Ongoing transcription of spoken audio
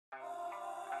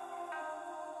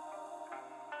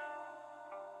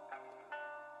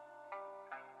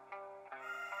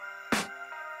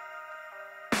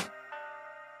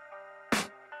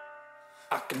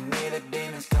I can hear the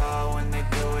demons call when they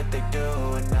do what they do.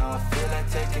 And now I feel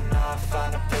like taking off,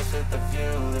 find a place with a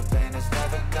view. The pain is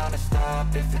never gonna stop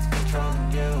if it's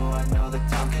controlling you. I know that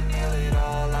time can heal it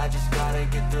all, I just gotta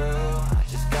get through. I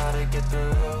just gotta get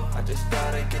through, I just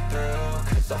gotta get through.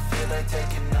 Cause I feel like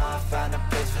taking off, find a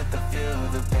place with a view.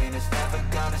 The pain is never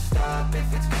gonna stop if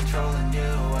it's controlling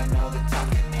you. I know that time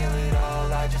can heal it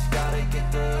all, I just gotta get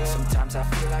through. Sometimes I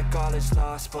feel like all is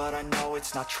lost, but I know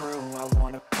it's not true. I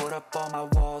wanna put up all my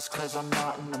walls cause I'm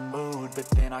not in the mood, but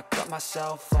then I cut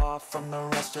myself off from the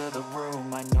rest of the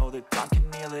room. I know that time can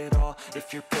heal it all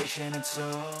if you're patient and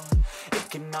soon it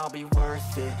can all be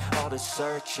worth it, all the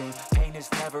searching. Pain is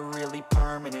never really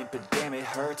permanent, but damn it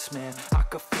hurts, man. I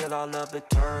could feel all of the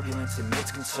turbulence and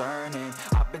it's concerning.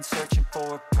 I've been searching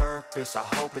for a purpose, I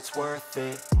hope it's worth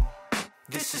it.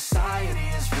 This society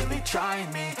is really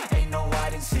trying me. Ain't no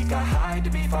hide and seek, I hide to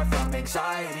be far from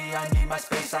anxiety. I need my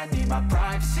space, I need my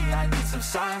privacy. I need some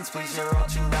silence, please, you're all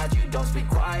too loud. You don't speak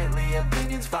quietly,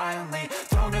 opinions violently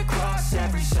thrown across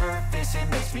every surface. It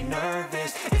makes me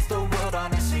nervous, is the world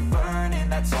honestly burning?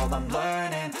 That's all I'm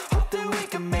learning. Hope that we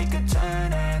can make a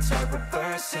turn and start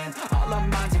reversing all our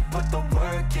minds and put the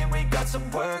work in. We got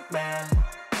some work, man.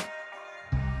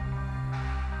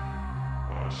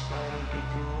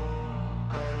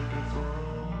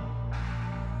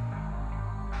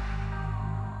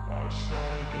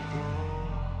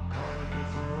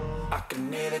 I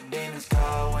can hear the demons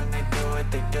call when they do what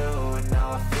they do. And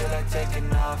now I feel like taking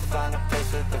off, find a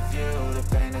place with a view. The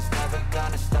pain is never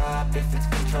gonna stop if it's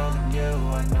controlling you.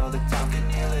 I know that time can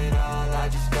heal it all, I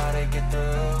just gotta get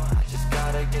through. I just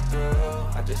gotta get through,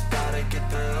 I just gotta get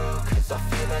through. Cause I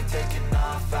feel like taking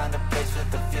off, find a place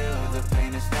with a view. The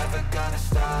pain is never gonna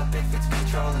stop if it's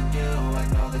controlling you. I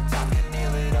know that time can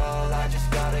heal it all, I just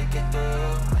gotta get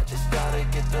through. I just gotta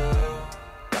get through.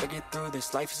 Gotta get through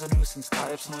this, life is a nuisance,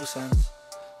 tie up some loose ends.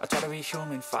 I try to be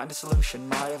human, find a solution,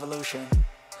 my evolution.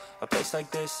 A place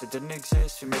like this, it didn't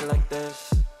exist, we made it like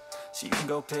this. So you can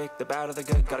go pick the bad or the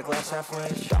good, got a glass half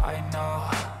wish. I know,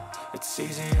 it's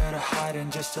easier to hide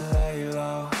than just to lay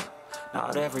low.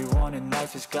 Not everyone in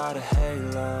life has got a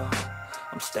halo.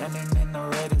 I'm standing in the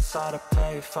red inside a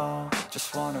payphone.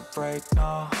 Just wanna break,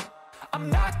 no, I'm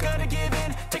not gonna give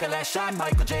in. Take a last shot,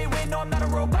 Michael J. Win. No, I'm not a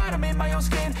robot, I'm in my own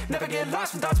skin. Never get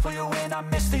lost when thoughts pull you in. I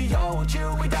miss the old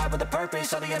you, we died with a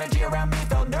purpose. All the energy around me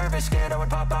felt nervous, scared I would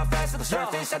pop off fast to the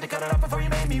surface. Had to cut it off before you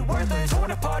made me worthless.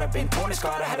 Torn apart, I've been torn and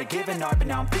scarred. I had a given art, but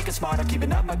now I'm thinking smart. I'm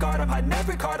keeping up my guard, I'm hiding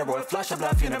every card. A royal flush of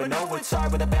left, you never know what's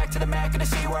hard. With a back to the mat, gonna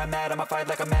see where I'm at. I'ma fight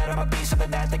like I'm mad, I'ma be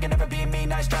something that they can never be me.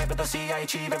 Nice try, but they'll see I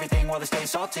achieve everything while they stay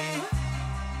salty.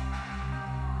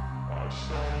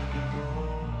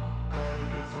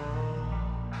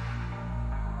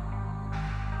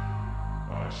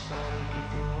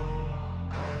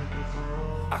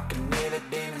 I can hear the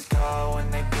demons call when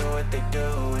they do what they do.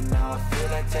 And now I feel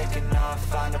like taking off,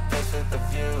 find a place with a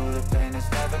view. The pain is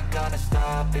never gonna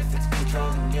stop if it's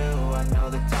controlling you. I know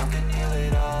that time can heal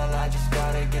it all, I just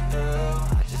gotta get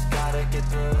through. I just gotta get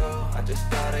through, I just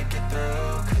gotta get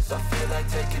through. Cause I feel like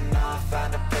taking off,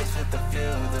 find a place with a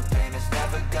view. The pain is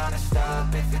never gonna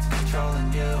stop if it's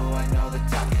controlling you. I know that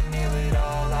time can heal it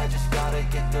all, I just gotta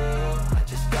get through. I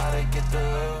just gotta get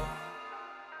through.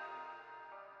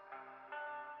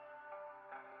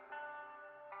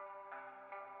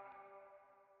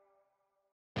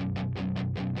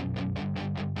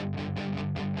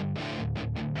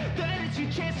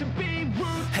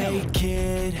 Hey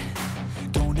kid,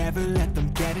 don't ever let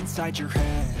them get inside your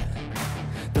head.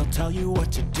 They'll tell you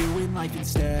what to do in life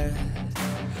instead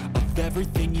of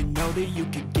everything you know that you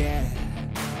could get.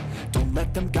 Don't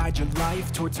let them guide your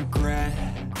life towards regret.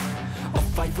 I'll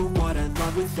fight for what I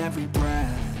love with every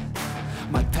breath.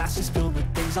 My past is filled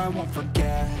with things I won't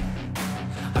forget.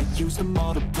 I use them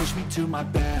all to push me to my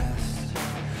best.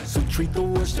 So treat the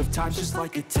worst of times just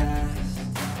like a test.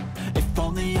 If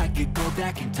only I could go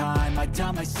back in time, I'd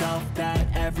tell myself that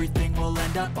everything will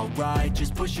end up alright.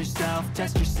 Just push yourself,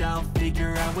 test yourself,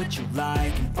 figure out what you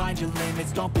like, and find your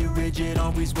limits, don't be rigid,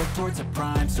 always work towards a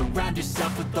prime. Surround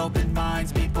yourself with open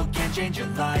minds, people can change your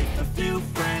life. A few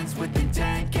friends with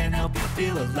intent can help you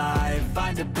feel alive.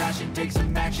 Find a passion, take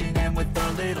some action, and with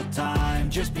a little time,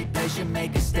 just be patient,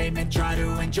 make a statement, try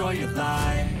to enjoy your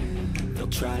life. They'll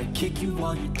try to kick you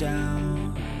while you're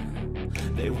down.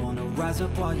 They wanna rise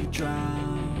up while you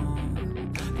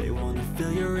drown. They wanna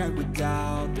fill your head with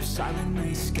doubt. They're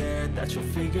silently scared that you'll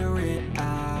figure it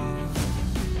out.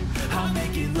 I'll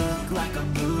make it look like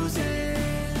I'm losing,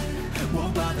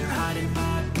 won't bother hiding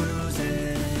my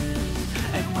bruises.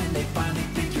 And when they finally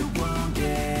think you're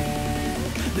wounded,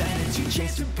 then it's your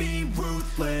chance to be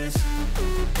ruthless.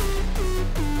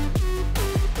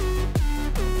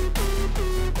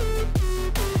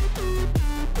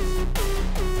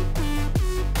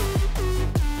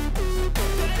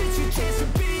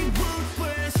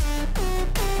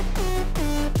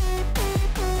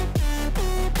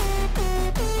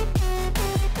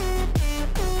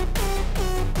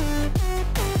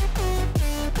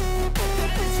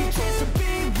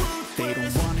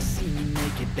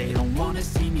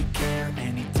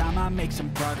 make some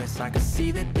progress, I can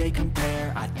see that they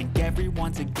compare. I think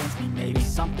everyone's against me, maybe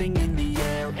something in the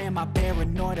air. Am I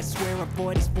paranoid? I swear a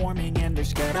void is forming and they're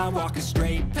scared. I walk a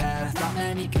straight path, not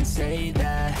many can say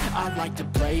that. I like to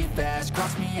play fast,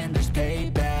 cross me and there's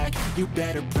payback. You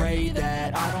better pray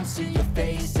that I don't see your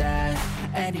face at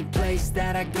any place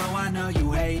that I go. I know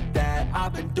you hate that.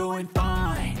 I've been doing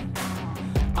fine,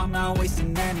 I'm not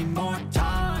wasting any more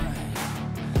time.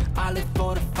 I live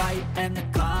for the fight and the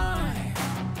climb,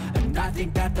 and I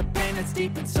think that the pain that's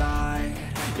deep inside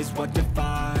is what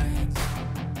defines.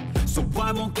 So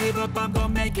I won't give up, I'm gonna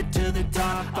make it to the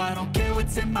top. I don't care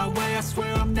what's in my way, I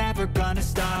swear I'm never gonna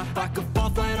stop. I could fall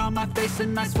flat on my face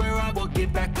and I swear I will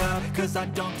get back up, cause I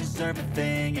don't deserve a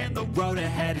thing and the road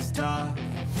ahead is tough.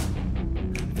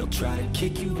 They'll try to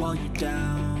kick you while you're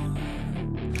down,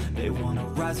 they wanna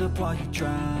rise up while you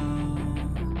drown.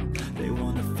 They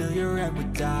wanna fill your head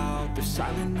with doubt, they're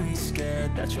silently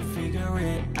scared that you'll figure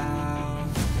it out.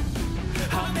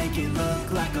 I'll make it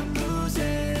look like I'm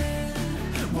losing,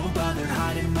 won't bother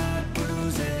hiding my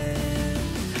bruises.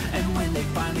 And when they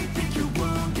finally think you're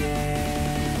wounded,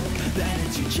 then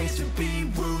it's your chance to be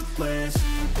ruthless.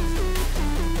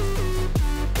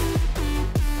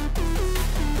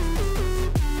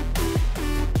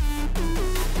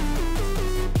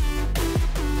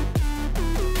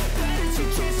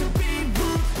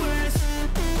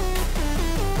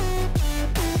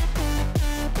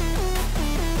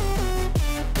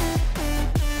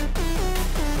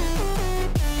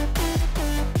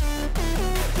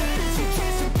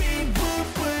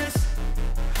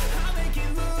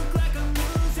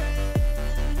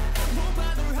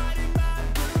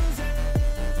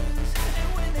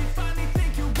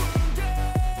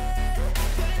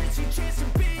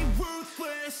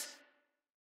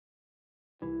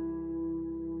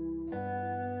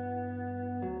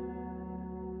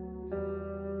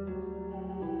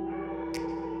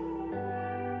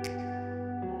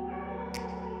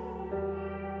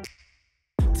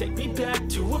 Take me back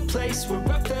to a place where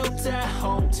I felt at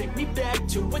home. Take me back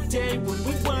to a day when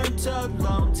we weren't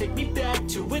alone. Take me back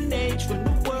to an age when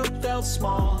the world felt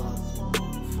small,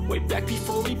 way back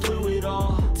before we blew it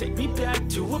all. Take me back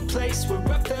to a place where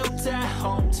I felt at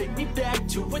home. Take me back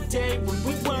to a day when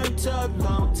we weren't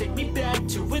alone. Take me back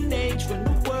to an age when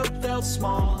the world felt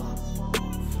small,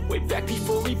 way back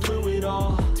before we blew it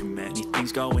all. Too many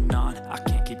things going on, I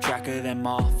can't keep track of them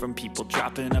all. From people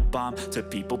dropping a bomb to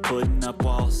people putting up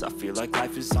walls, I feel like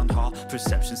life is on hold,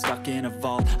 perception stuck in a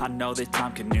vault. I know that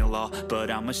time can heal all, but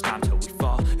how much time till we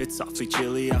fall? It's awfully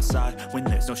chilly outside when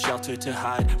there's no shelter to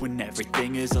hide. When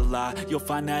everything is a lie, you'll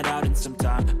find that out in some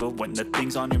time. But when the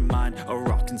things on your mind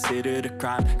are all considered a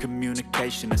crime,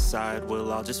 communication aside,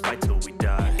 we'll all just fight till we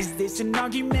die. Is this an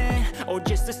argument or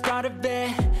just the start of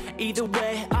it? Either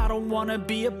way, I don't wanna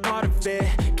be a part of it.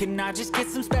 Can I just get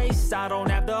some space? I don't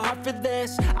have the heart for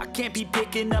this. I can't be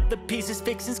picking up the pieces,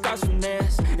 fixing scars from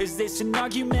this. Is this an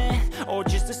argument or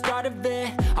just the start of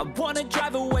it? I wanna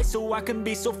drive away so I can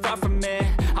be so far from it.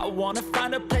 I wanna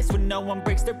find a place where no one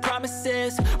breaks their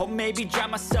promises, or maybe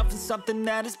drown myself in something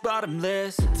that is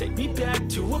bottomless. Take me back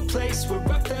to a place where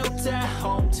I felt at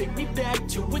home. Take me back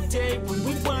to a day when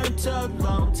we weren't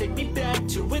alone. Take me back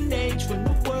to an age when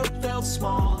the world felt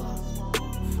small,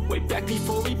 way back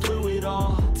before we blew it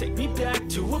all. Take me back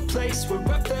to a place where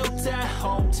I felt at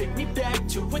home. Take me back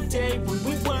to a day when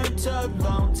we weren't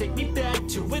alone. Take me back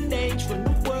to an age when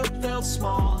the world felt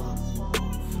small,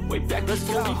 way back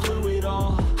before we blew it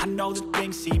all. I know that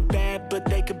things seem bad, but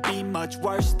they could be much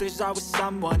worse. There's always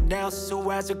someone else who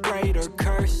has a greater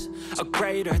curse, a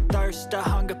greater thirst, a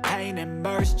hunger, pain, and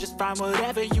mercy. Just find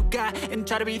whatever you got and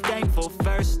try to be thankful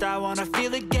first. I wanna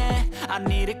feel again, I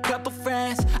need a couple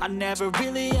friends. I never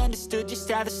really understood just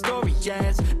how the story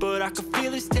ends, but I can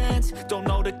feel it's tense, don't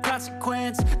know the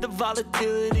consequence. The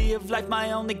volatility of life,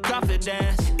 my only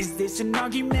confidence. Is this an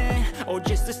argument or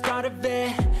just the start of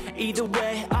it? Either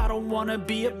way, I don't wanna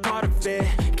be a part of it.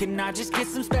 Can I just get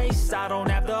some space? I don't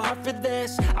have the heart for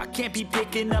this. I can't be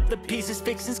picking up the pieces,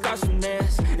 fixing scars from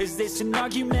this. Is this an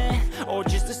argument or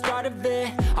just the start of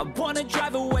it? I wanna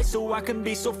drive away so I can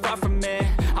be so far from it.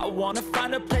 I wanna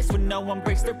find a place where no one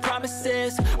breaks their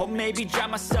promises, or maybe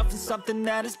drown myself in something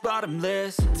that is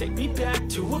bottomless. Take me back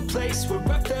to a place where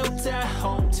I felt at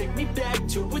home. Take me back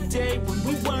to a day when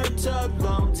we weren't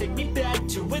alone. Take me back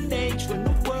to an age when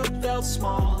the world felt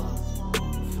small,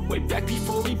 way back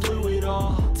before we blew it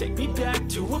all. Take me back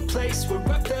to a place where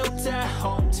I felt at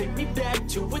home. Take me back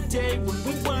to a day when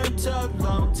we weren't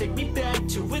alone. Take me back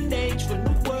to an age when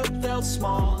the world felt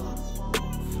small,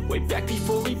 way back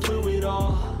before we blew it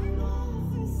all.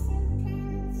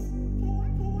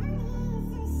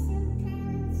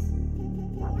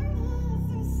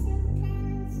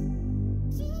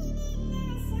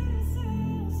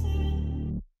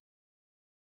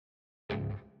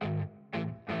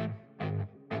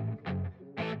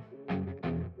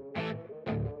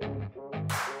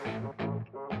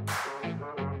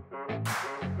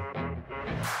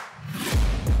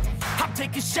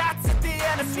 taking shots at the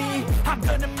enemy. I'm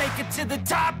gonna make it to the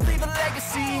top, leave a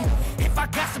legacy. If I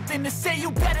got something to say, you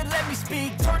better let me speak.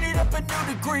 Turn it up a new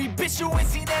degree, bitch, you ain't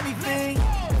seen anything.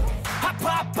 I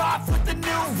pop off with the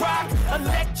new rock,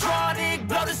 electronic,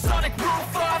 blow the sonic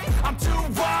roof up. I'm too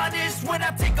honest when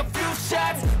I take a few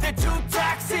shots. They're too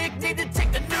toxic, need to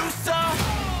take the noose off.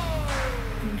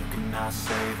 And you cannot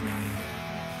save me,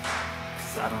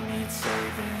 'cause I don't need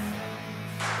saving.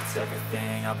 It's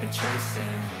everything I've been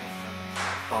chasing,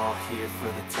 all here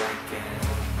for the taking.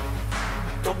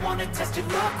 Don't wanna test your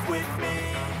luck with me,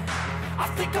 I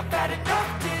think I've had enough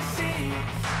disease.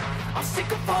 I'm sick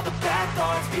of all the bad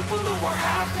thoughts, people who are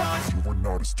half-nots. You are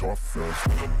not as tough as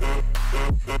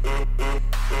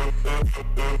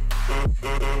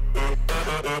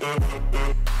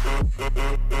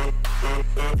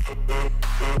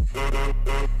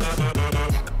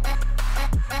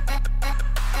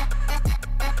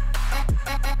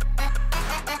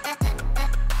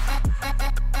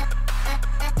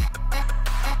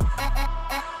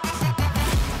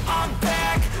I'm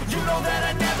back, you know that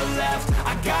I never left.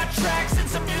 I got tracks and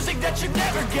some music that you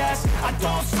never guessed. I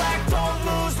don't slack, don't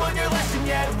lose, learn your lesson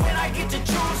yet. When I get to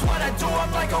choose what I do,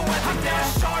 I'm like a weapon. I'm not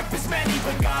sharp as many,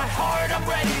 but got heart. I'm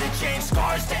ready to change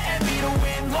scars to envy, to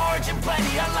win large and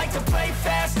plenty. I like to play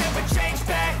fast, never change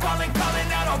back. Calling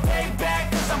out, I'll pay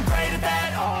back, 'cause I'm great at that.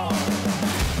 Oh,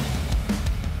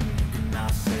 You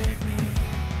cannot save me,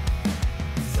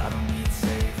 'cause I don't need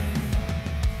saving.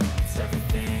 It's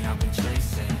everything I've been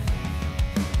chasing,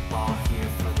 all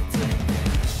here for the taking.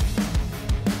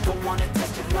 Don't wanna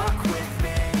test your luck with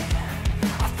me,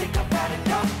 I think I've had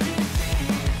enough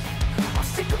disease. I'm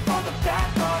sick of all the bad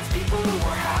thoughts, people who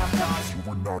are half-nots. you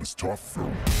are not as tough as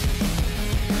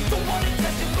don't wanna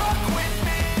test your luck with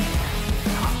me,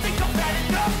 I think I've had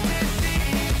enough disease.